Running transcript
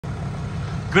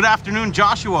Good afternoon,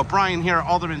 Joshua. Brian here,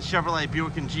 Alderman Chevrolet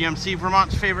Buick and GMC,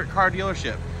 Vermont's favorite car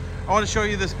dealership. I want to show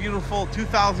you this beautiful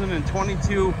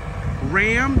 2022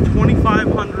 Ram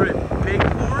 2500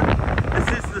 Bighorn.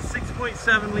 This is the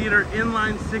 6.7 liter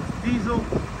inline six diesel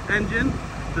engine,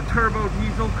 the turbo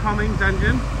diesel Cummins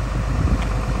engine.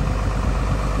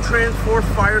 Trans-Force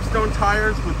Firestone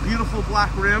tires with beautiful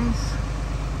black rims,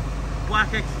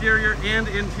 black exterior and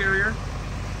interior.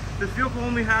 This vehicle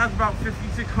only has about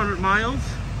 5,600 miles.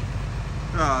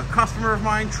 A customer of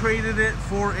mine traded it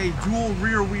for a dual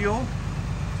rear wheel.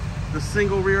 The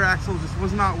single rear axle just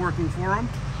was not working for him.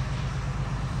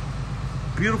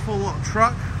 Beautiful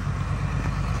truck,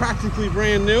 practically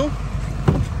brand new.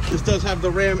 This does have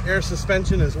the Ram air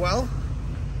suspension as well.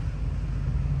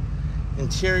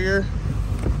 Interior,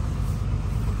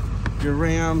 your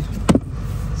Ram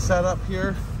setup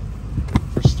here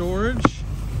for storage,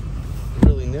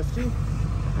 really nifty.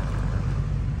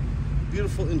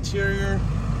 Beautiful interior,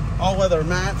 all weather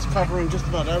mats covering just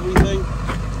about everything.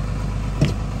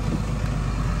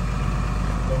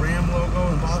 The Ram logo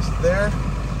embossed there.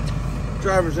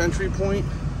 Driver's entry point,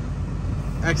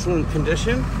 excellent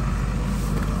condition.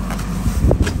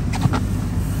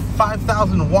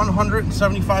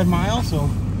 5,175 miles, so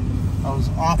I was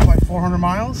off by 400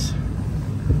 miles.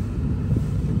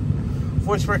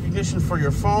 Voice recognition for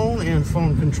your phone and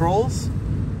phone controls.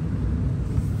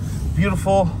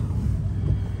 Beautiful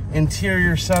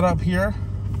interior setup here.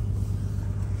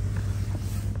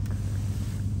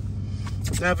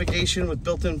 Navigation with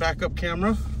built-in backup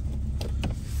camera.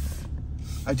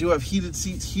 I do have heated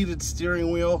seats, heated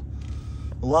steering wheel,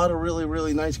 a lot of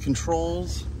really nice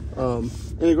controls.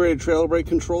 Integrated trailer brake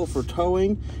control for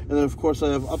towing, and then of course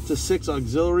I have up to 6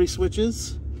 auxiliary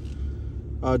switches.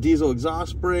 Diesel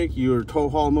exhaust brake, your tow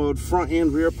haul mode, front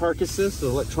and rear park assist,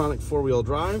 electronic 4-wheel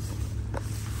drive.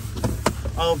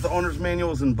 All of the owner's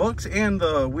manuals and books, and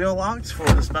the wheel locks for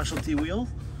the specialty wheel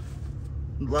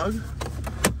lug.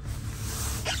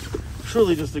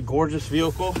 Truly just a gorgeous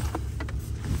vehicle.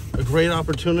 A great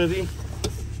opportunity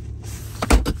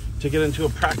to get into a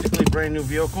practically brand new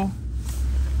vehicle.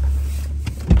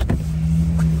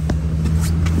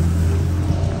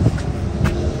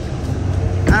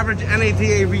 Average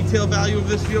NADA retail value of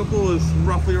this vehicle is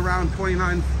roughly around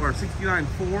 $29,000 or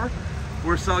 $69,400.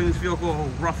 We're selling this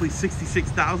vehicle roughly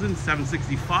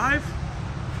 $66,765.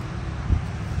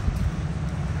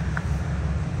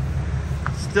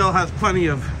 Still has plenty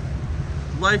of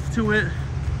life to it.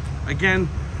 Again,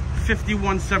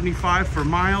 5,175 for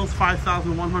miles,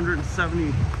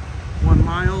 5,171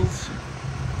 miles.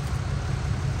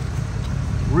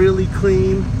 Really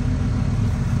clean.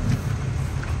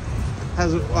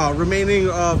 Has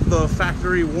remaining of the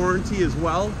factory warranty as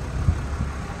well.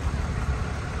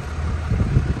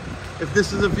 If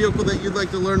this is a vehicle that you'd like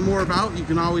to learn more about, you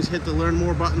can always hit the Learn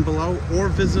More button below or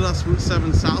visit us Route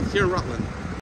 7 South here in Rutland.